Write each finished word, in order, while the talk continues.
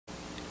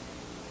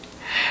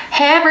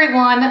Hey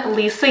everyone,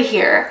 Lisa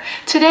here.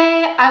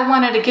 Today I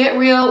wanted to get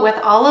real with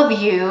all of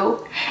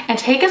you and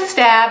take a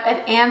stab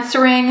at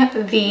answering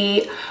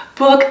the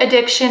book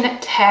addiction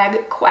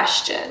tag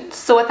questions.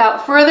 So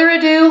without further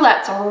ado,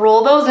 let's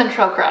roll those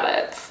intro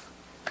credits.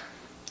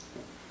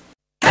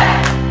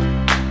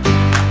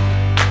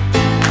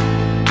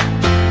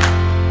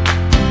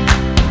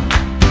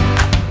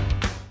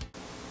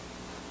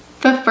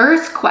 The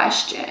first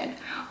question.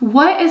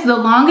 What is the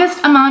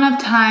longest amount of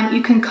time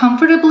you can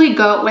comfortably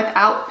go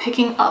without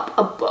picking up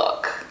a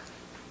book?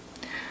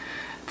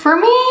 For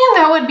me,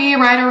 that would be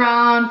right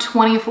around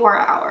 24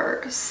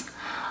 hours.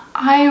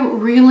 I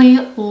really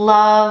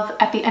love,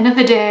 at the end of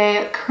the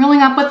day,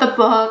 curling up with a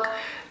book,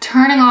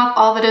 turning off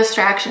all the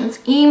distractions,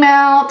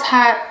 email,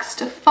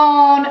 text,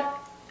 phone,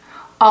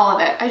 all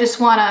of it. I just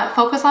want to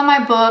focus on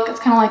my book. It's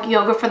kind of like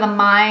yoga for the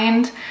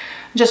mind,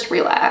 just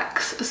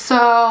relax. So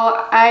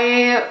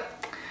I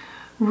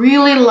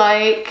really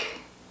like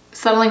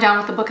settling down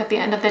with the book at the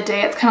end of the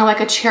day. It's kind of like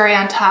a cherry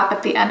on top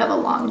at the end of a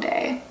long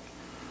day.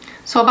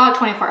 So about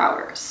 24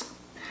 hours.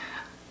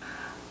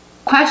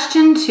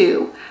 Question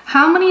 2.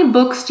 How many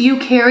books do you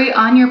carry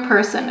on your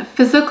person,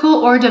 physical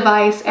or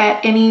device,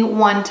 at any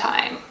one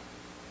time?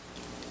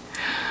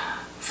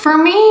 For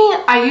me,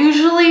 I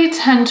usually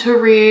tend to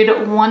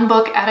read one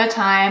book at a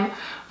time.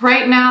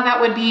 Right now that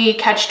would be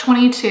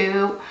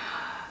Catch-22.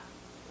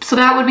 So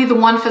that would be the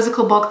one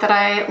physical book that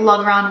I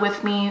lug around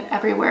with me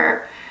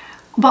everywhere.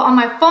 But on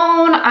my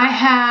phone, I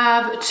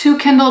have 2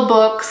 Kindle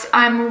books.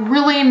 I'm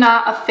really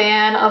not a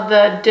fan of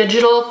the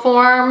digital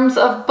forms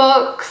of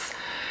books.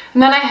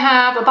 And then I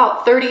have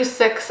about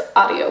 36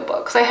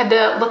 audiobooks. I had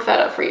to look that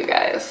up for you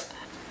guys.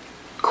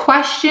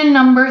 Question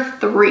number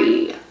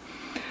 3.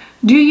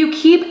 Do you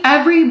keep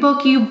every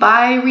book you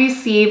buy,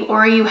 receive, or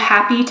are you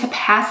happy to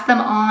pass them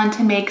on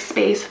to make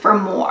space for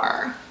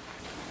more?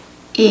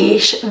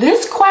 Eesh,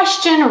 this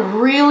question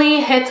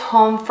really hits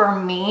home for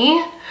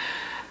me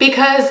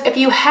because if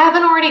you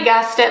haven't already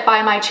guessed it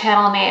by my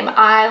channel name,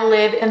 I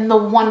live in the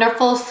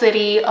wonderful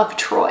city of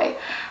Troy.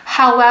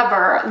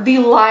 However, the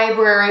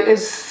library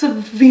is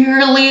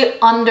severely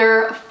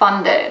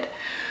underfunded.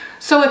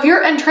 So if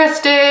you're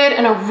interested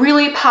in a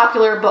really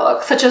popular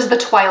book, such as the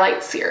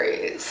Twilight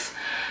series,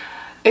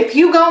 if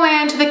you go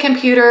into the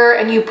computer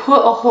and you put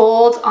a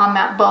hold on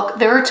that book,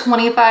 there are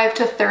 25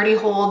 to 30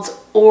 holds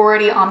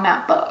already on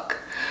that book,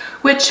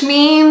 which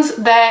means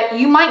that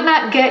you might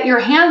not get your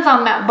hands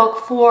on that book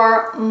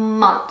for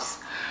months.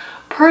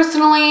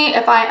 Personally,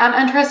 if I am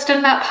interested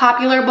in that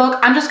popular book,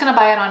 I'm just gonna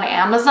buy it on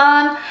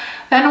Amazon.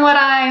 Then when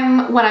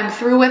I'm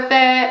through with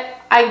it,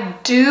 I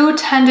do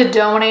tend to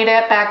donate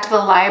it back to the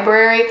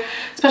library,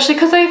 especially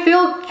because I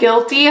feel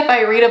guilty if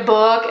I read a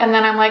book and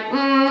then I'm like,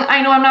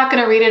 I know I'm not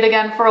gonna read it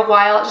again for a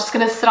while. It's just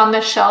gonna sit on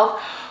this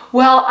shelf.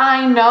 Well,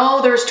 I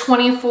know there's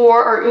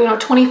 24 or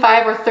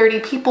 25 or 30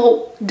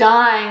 people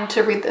dying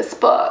to read this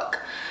book.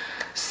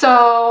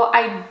 So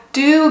I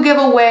do give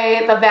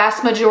away the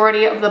vast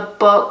majority of the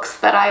books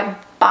that I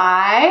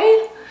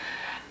buy.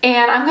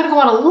 And I'm gonna go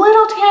on a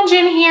little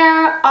tangent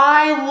here.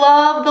 I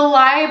love the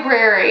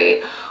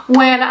library.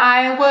 When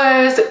I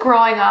was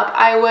growing up,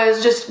 I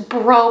was just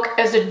broke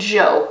as a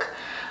joke.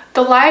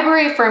 The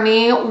library for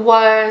me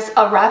was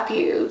a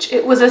refuge.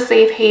 It was a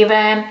safe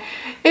haven.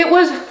 It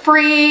was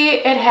free,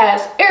 it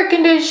has air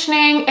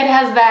conditioning, it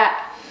has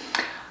that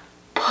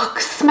book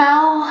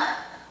smell,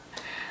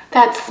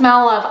 that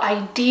smell of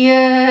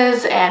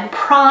ideas and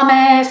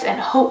promise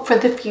and hope for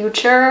the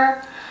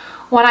future.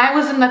 When I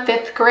was in the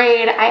 5th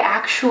grade, I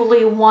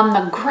actually won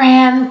the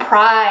grand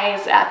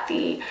prize at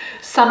the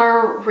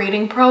summer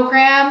reading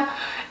program,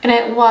 and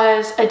it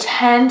was a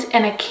tent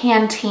and a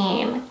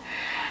canteen.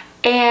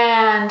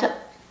 And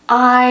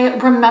I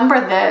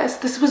remember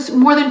this was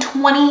more than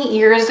 20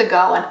 years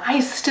ago, and I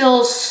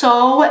still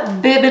so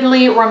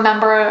vividly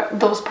remember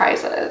those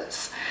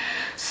prizes.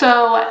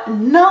 So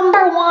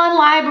 #1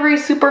 library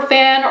super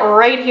fan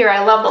right here.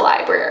 I love the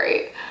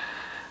library.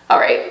 All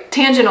right,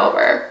 tangent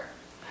over.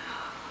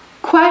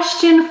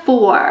 Question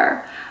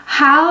 4.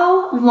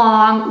 How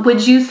long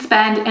would you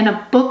spend in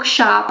a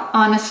bookshop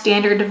on a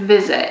standard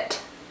visit?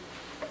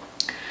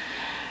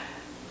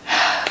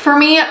 For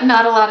me,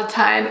 not a lot of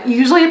time,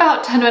 usually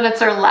about 10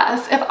 minutes or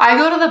less. If I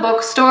go to the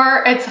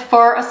bookstore, it's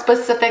for a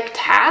specific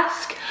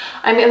task.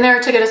 I'm in there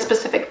to get a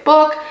specific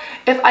book.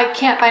 If I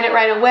can't find it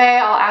right away,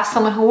 I'll ask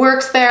someone who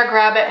works there,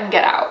 grab it, and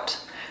get out.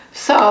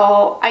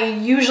 So I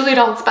usually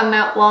don't spend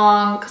that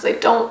long because I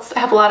don't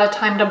have a lot of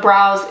time to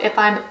browse if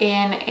I'm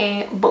in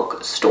a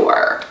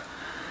bookstore.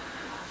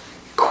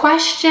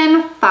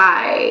 Question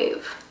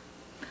 5.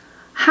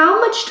 How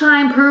much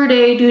time per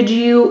day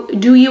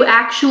do you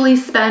actually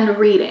spend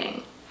reading?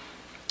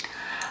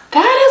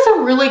 That is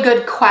a really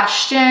good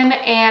question,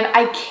 and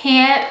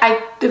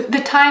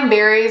the time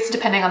varies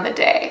depending on the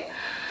day.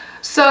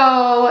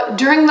 So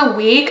during the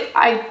week,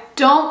 I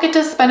don't get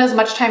to spend as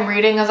much time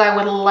reading as I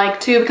would like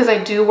to because I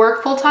do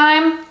work full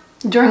time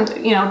during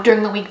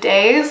the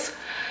weekdays.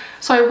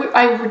 So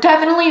I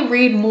definitely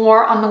read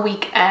more on the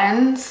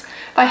weekends.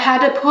 If I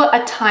had to put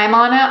a time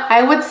on it,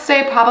 I would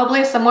say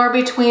probably somewhere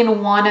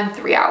between 1 and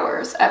 3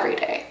 hours every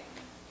day.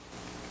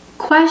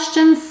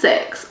 Question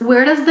 6.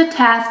 Where does the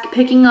task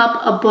picking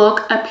up a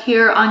book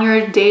appear on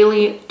your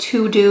daily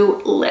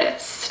to-do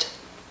list?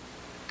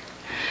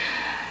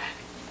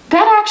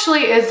 That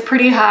actually is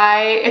pretty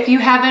high. If you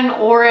haven't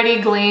already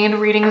gleaned,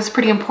 reading is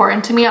pretty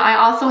important to me. I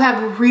also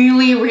have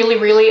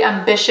really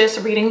ambitious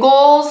reading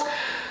goals.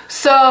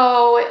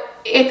 So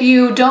if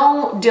you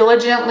don't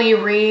diligently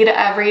read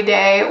every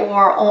day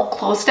or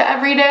close to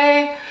every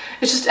day,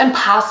 it's just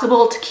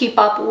impossible to keep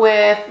up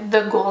with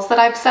the goals that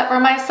I've set for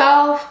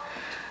myself.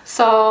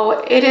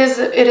 So it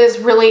is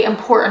really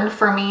important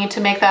for me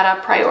to make that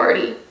a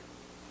priority.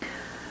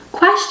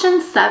 Question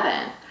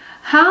 7.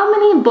 How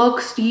many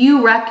books do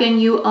you reckon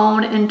you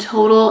own in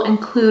total,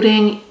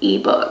 including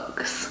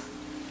ebooks?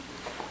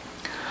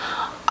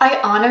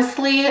 I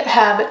honestly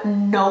have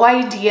no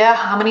idea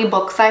how many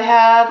books I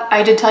have.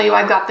 I did tell you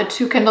I've got the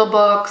 2 Kindle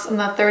books and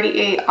the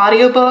 38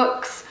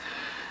 audiobooks.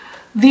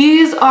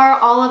 These are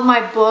all of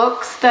my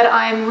books that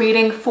I'm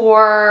reading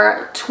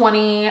for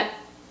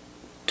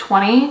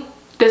 2020,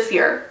 this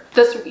year.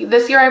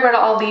 This year I read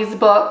all these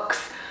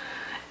books.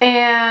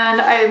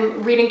 And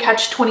I'm reading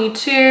Catch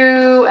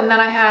 22, and then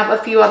I have a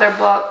few other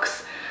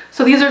books.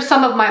 So these are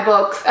some of my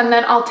books, and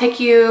then I'll take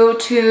you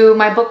to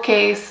my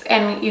bookcase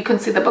and you can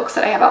see the books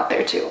that I have out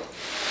there too.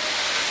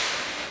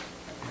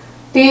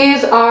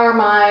 These are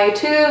my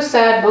 2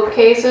 sad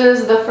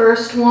bookcases. The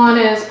first one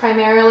is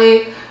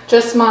primarily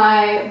just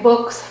my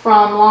books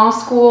from law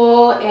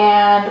school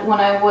and when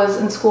I was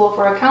in school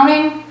for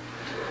accounting.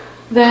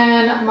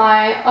 Then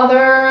my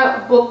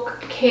other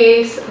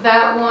bookcase,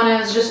 that one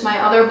is just my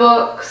other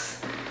books.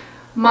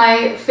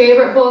 My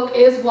favorite book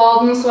is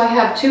Walden, so I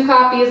have 2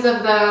 copies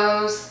of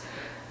those.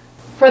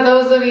 For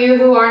those of you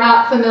who are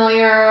not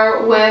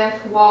familiar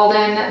with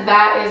Walden,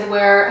 that is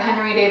where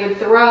Henry David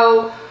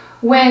Thoreau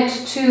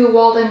went to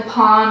Walden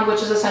Pond,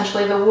 which is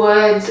essentially the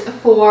woods,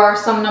 for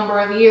some number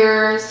of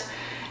years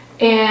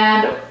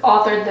and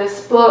authored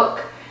this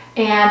book.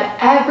 And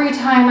every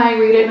time I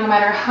read it, no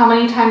matter how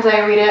many times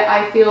I read it,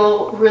 I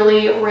feel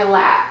really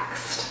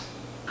relaxed.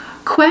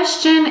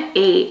 Question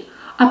 8.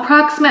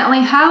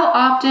 Approximately how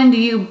often do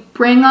you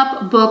bring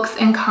up books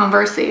in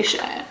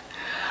conversation?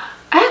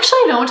 I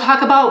actually don't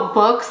talk about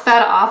books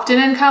that often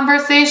in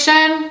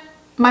conversation.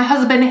 My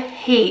husband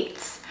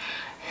hates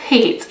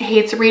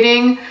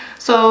reading,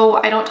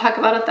 so I don't talk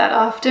about it that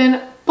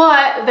often.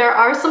 But there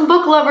are some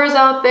book lovers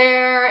out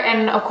there,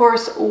 and of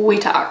course we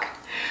talk.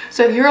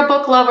 So if you're a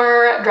book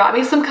lover, drop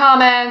me some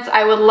comments.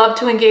 I would love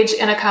to engage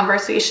in a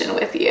conversation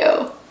with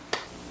you.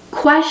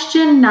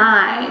 Question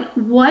 9.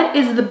 What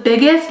is the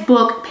biggest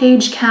book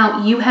page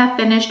count you have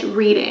finished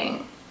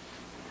reading?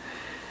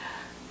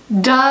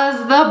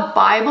 Does the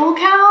Bible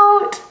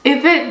count?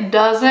 If it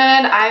doesn't,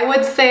 I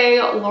would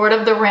say Lord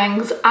of the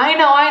Rings. I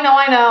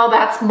know,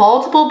 that's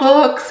multiple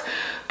books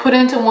put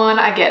into one,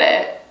 I get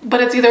it. But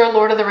it's either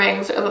Lord of the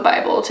Rings or the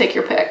Bible, take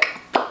your pick.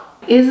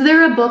 Is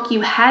there a book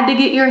you had to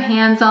get your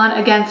hands on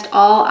against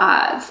all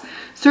odds?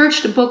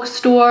 Searched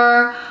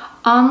bookstore,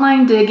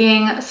 online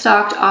digging,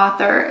 stalked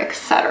author,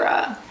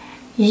 etc.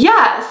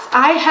 Yes,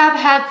 I have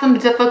had some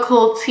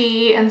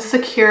difficulty in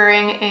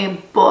securing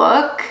a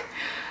book.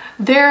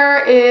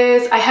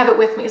 I have it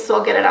with me, so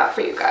I'll get it out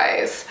for you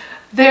guys.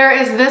 There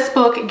is this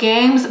book,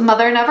 Games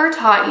Mother Never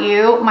Taught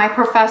You. My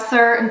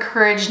professor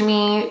encouraged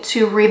me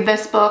to read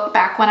this book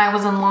back when I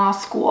was in law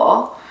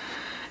school.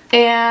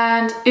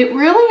 And it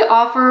really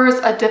offers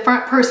a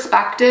different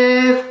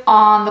perspective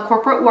on the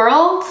corporate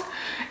world,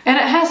 and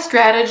it has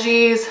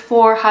strategies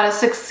for how to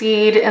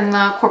succeed in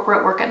the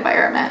corporate work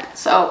environment.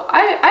 So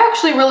I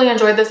actually really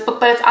enjoyed this book,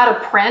 but it's out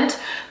of print.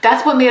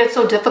 That's what made it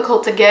so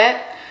difficult to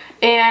get,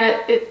 and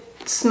it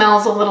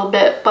smells a little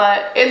bit,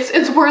 but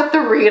it's worth the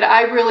read.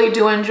 I really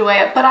do enjoy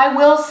it. But I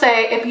will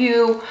say, if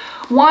you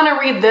want to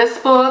read this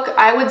book,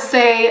 I would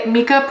say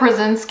Mika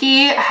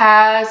Brzezinski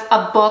has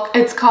a book.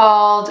 It's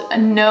called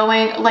Know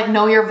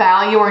Your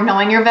Value or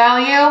Knowing Your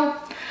Value.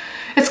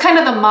 It's kind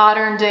of the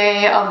modern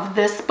day of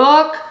this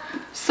book.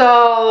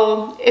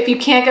 So if you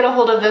can't get a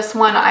hold of this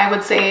one, I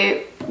would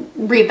say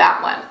read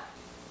that one.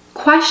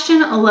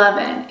 Question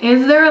 11.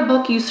 Is there a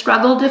book you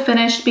struggled to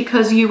finish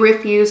because you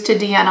refused to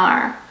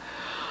DNR?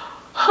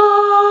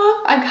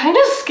 I'm kind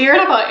of scared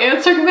about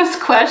answering this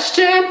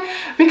question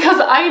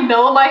because I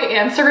know my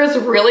answer is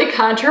really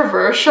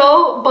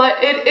controversial,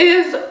 but it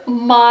is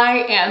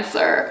my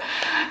answer.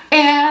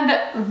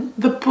 And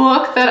the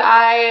book that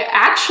I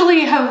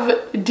actually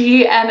have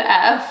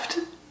DNF'd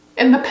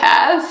in the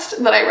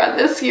past that I read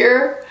this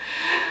year,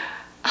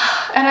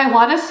 and I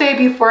want to say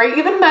before I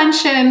even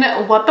mention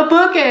what the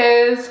book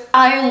is,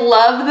 I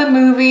love the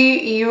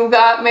movie You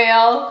Got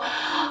Mail.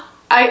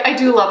 I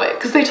do love it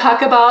because they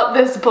talk about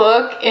this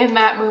book in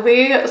that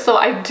movie. So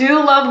I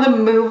do love the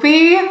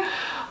movie,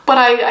 but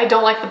I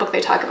don't like the book they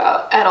talk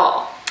about at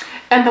all.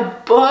 And the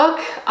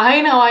book,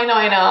 I know.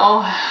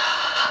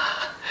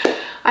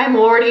 I'm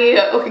already,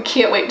 okay,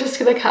 can't wait to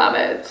see the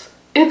comments.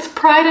 It's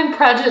Pride and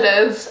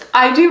Prejudice.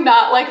 I do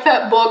not like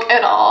that book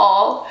at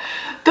all.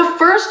 The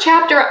first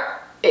chapter,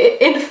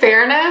 in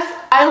fairness,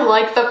 I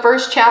like the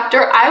first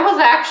chapter. I was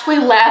actually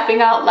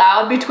laughing out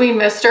loud between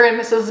Mr. and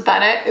Mrs.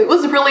 Bennet. It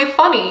was really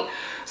funny.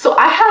 So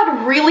I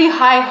had really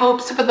high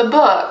hopes for the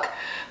book.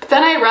 But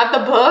then I read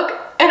the book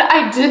and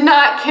I did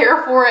not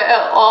care for it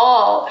at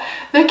all.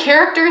 The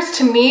characters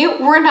to me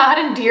were not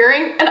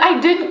endearing and I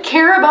didn't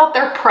care about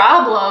their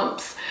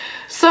problems.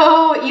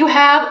 So you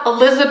have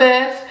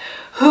Elizabeth,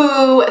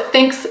 who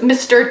thinks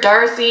Mr.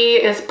 Darcy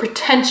is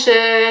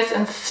pretentious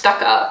and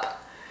stuck up.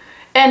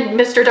 And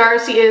Mr.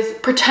 Darcy is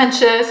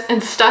pretentious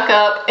and stuck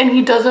up and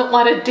he doesn't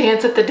want to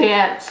dance at the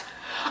dance.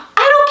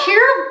 I don't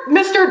care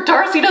if Mr.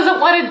 Darcy doesn't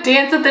want to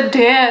dance at the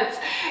dance.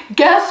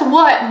 Guess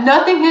what?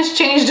 Nothing has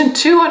changed in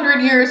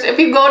 200 years. If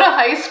you go to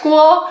high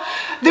school,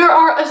 there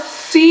are a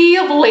sea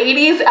of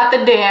ladies at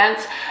the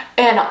dance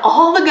and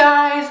all the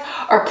guys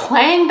are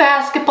playing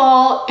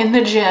basketball in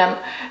the gym.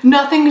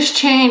 Nothing's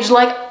changed.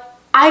 Like,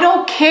 I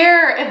don't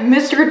care if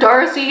Mr.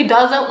 Darcy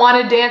doesn't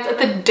want to dance at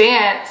the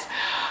dance.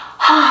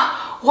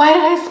 Why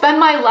did I spend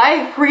my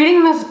life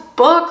reading this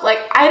book? Like,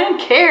 I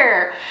didn't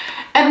care.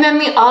 And then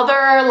the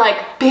other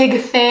like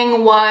big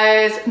thing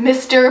was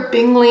Mr.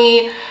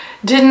 Bingley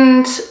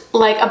didn't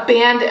like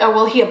abandon, or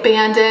well, he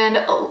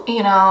abandoned,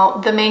 you know,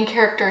 the main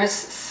character's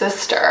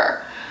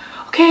sister.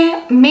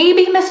 Okay,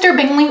 maybe Mr.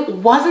 Bingley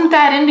wasn't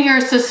that into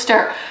your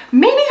sister.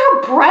 Maybe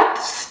her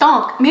breath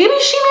stunk. Maybe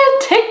she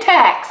made Tic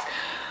Tacs.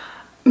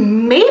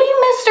 Maybe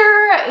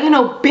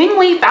Mr.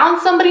 Bingley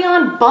found somebody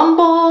on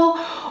Bumble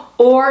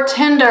or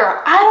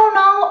Tinder. I don't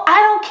know. I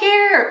don't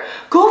care.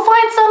 Go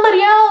find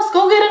somebody else.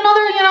 Go get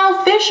another,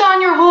 fish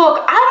on your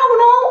hook. I don't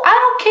know. I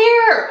don't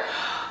care.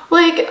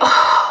 Like,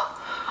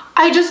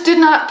 I just did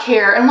not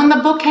care. And when the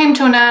book came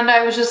to an end,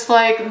 I was just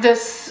like,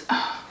 this.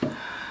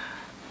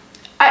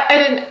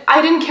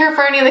 I didn't care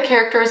for any of the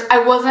characters. I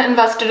wasn't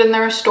invested in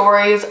their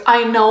stories.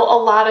 I know a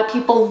lot of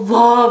people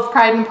love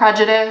Pride and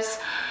Prejudice.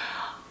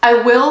 I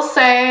will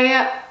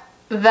say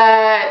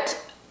that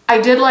I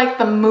did like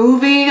the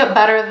movie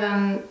better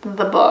than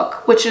the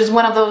book, which is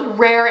one of those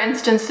rare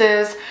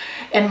instances,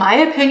 in my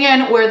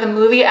opinion, where the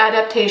movie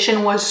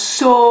adaptation was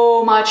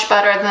so much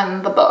better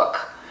than the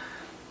book.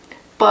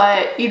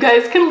 But you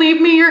guys can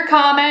leave me your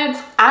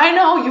comments. I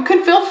know you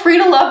can feel free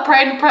to love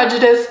Pride and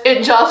Prejudice.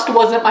 It just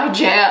wasn't my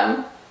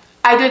jam.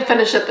 I did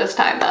finish it this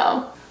time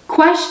though.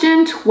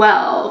 Question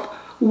 12.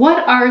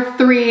 What are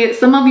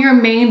some of your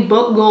main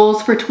book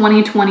goals for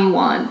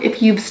 2021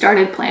 if you've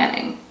started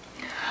planning?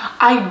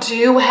 I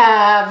do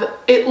have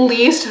at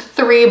least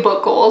 3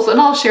 book goals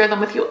and I'll share them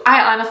with you.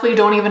 I honestly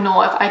don't even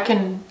know if I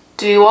can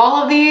do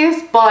all of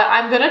these, but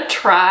I'm gonna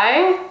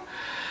try.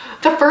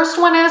 The first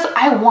one is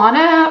I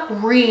wanna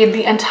read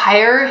the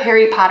entire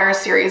Harry Potter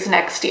series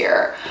next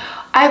year.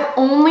 I've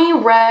only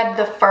read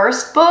the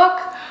first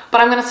book, but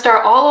I'm gonna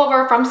start all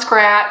over from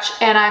scratch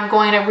and I'm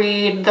going to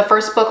read the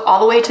first book all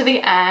the way to the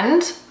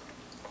end.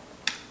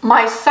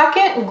 My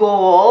second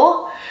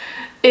goal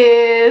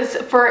is,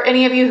 for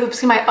any of you who've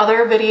seen my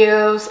other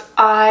videos,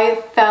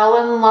 I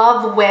fell in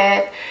love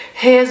with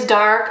his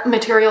Dark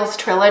Materials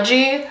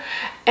trilogy,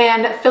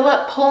 and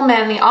Philip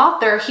Pullman, the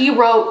author, he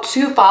wrote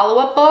 2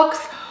 follow-up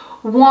books.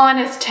 One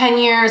is 10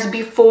 years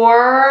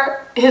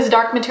before his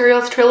Dark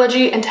Materials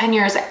trilogy and 10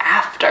 years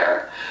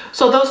after.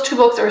 So those 2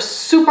 books are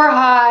super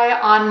high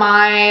on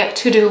my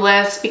to-do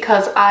list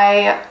because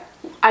I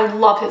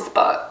love his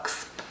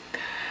books.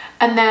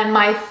 And then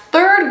my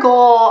third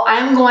goal,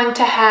 I'm going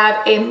to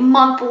have a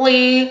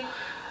monthly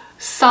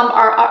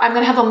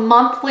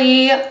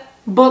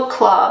book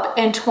club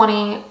in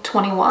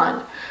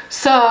 2021.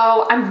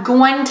 So I'm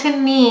going to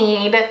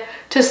need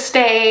to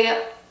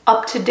stay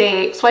up to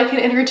date so I can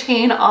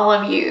entertain all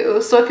of you.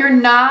 So if you're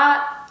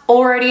not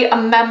already a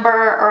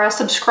member or a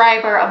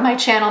subscriber of my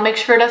channel, make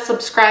sure to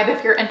subscribe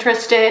if you're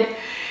interested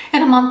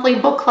in a monthly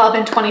book club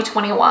in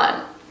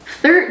 2021.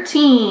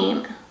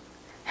 13.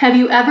 Have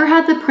you ever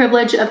had the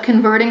privilege of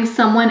converting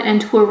someone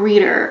into a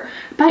reader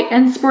by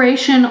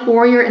inspiration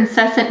or your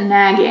incessant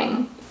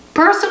nagging?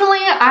 Personally,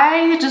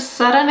 I just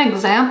set an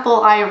example.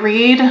 I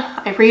read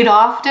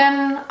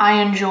often, I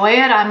enjoy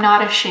it, I'm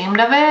not ashamed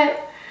of it.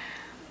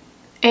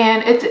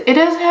 And it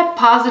has had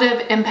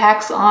positive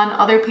impacts on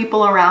other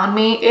people around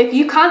me. If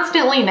you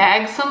constantly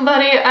nag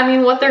somebody, I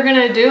mean, what they're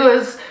gonna do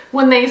is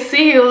when they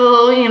see you,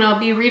 they'll,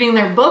 be reading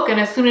their book, and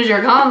as soon as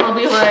you're gone, they'll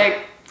be like,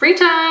 free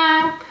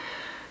time.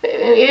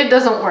 It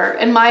doesn't work.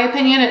 In my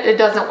opinion, it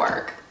doesn't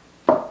work.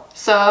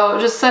 So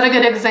just set a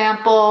good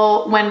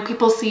example. When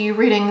people see you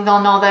reading,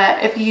 they'll know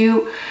that if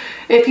you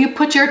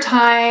put your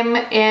time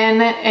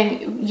in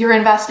and you're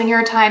investing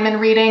your time in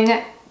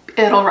reading,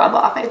 it'll rub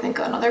off, I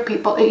think, on other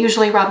people. It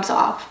usually rubs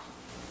off.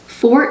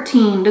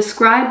 14.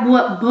 Describe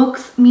what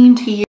books mean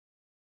to you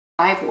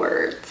in 5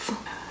 words.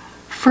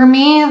 For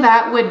me,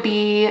 that would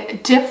be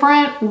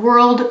different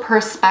world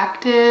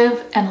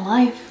perspective and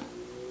life.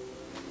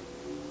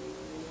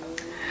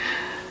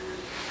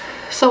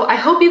 So I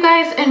hope you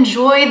guys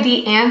enjoyed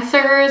the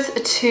answers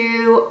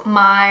to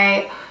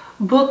my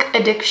book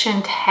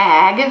addiction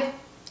tag.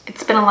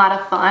 It's been a lot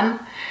of fun.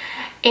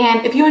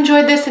 And if you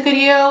enjoyed this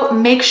video,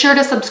 make sure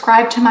to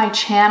subscribe to my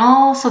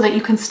channel so that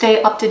you can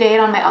stay up to date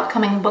on my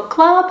upcoming book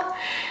club.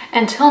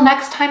 Until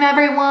next time,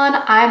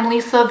 everyone, I'm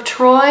Lisa of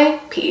Troy.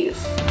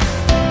 Peace.